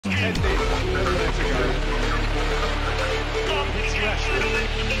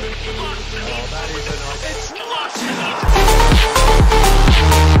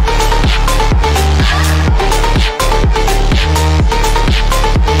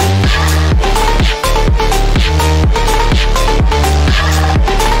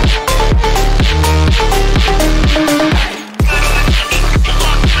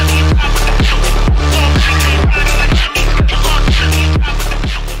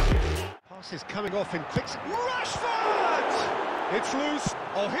Pass is coming off in quick... Rashford! It's loose.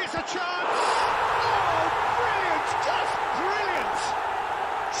 Oh, here's a chance! Oh, brilliant! Just brilliant!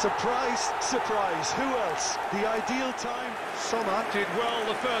 Surprise, surprise. Who else? The ideal time. Sommer did well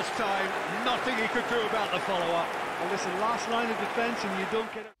the first time. Nothing he could do about the follow-up. Well, listen, last line of defence and you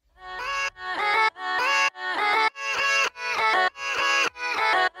don't get it.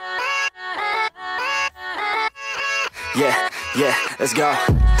 Yeah, let's go.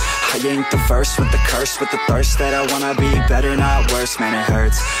 I ain't the first with the curse, with the thirst that I wanna be better, not worse, man it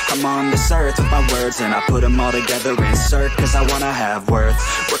hurts. I'm on this earth with my words and I put them all together, insert, cause I wanna have worth.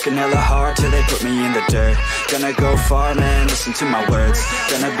 Working hella hard till they put me in the dirt. Gonna go far, man, listen to my words.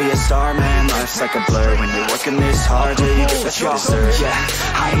 Gonna be a star, man, life's like a blur. When you're working this hard till you get what you deserve. Yeah,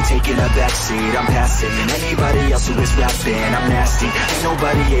 I ain't taking a backseat, I'm passing anybody else who is rapping, I'm nasty. Ain't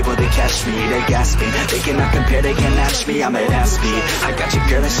nobody able to catch me, they gasping. They cannot compare, they can't match me, I'm at half speed. I got your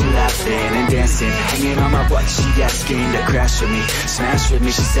girl and she laughing and dancing, hanging on my butt, she asking to crash with me, smash with me,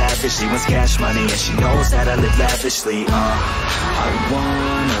 she savage, she wants cash money, and she knows that I live lavishly. I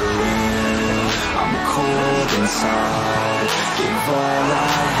wanna live, I'm cold inside, give all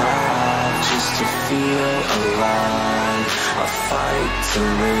I have just to feel alive. I fight to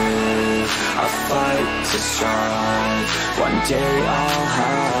live, I fight to strive, one day I'll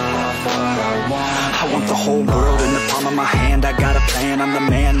have what I want. I want the whole world in the palm of my hand, I got a plan, I'm the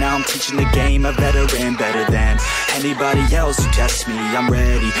man, now I'm teaching the game, a veteran, better than anybody else who tests me. I'm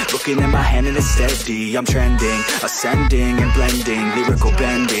ready, looking at my hand and it's steady, I'm trending, ascending and blending, lyrical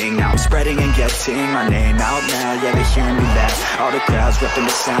bending, now I'm spreading and getting my name out now, yeah they hearing me laugh, all the crowds repping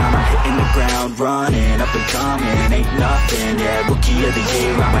the sound, I'm hitting the ground, running, up and coming, ain't nothing, yeah, rookie of the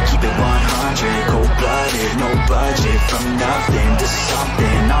year, I'ma keep it 100, cold-blooded, no budget, from nothing to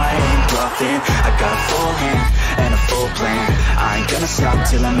something, I ain't bluffing, I got a full hand and a full plan, I ain't gonna stop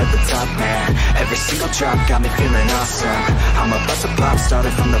till I'm at the top, man, every single drop got me feeling awesome, I'm about to pop,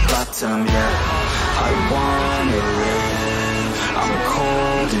 started from the bottom, yeah, I wanna live, I'm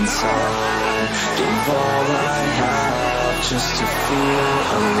cold inside, give all I have just to feel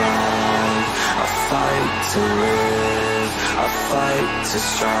alive, I fight to live, I fight to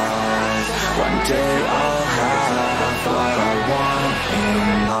strive, one day I'll have what I want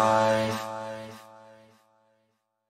in life.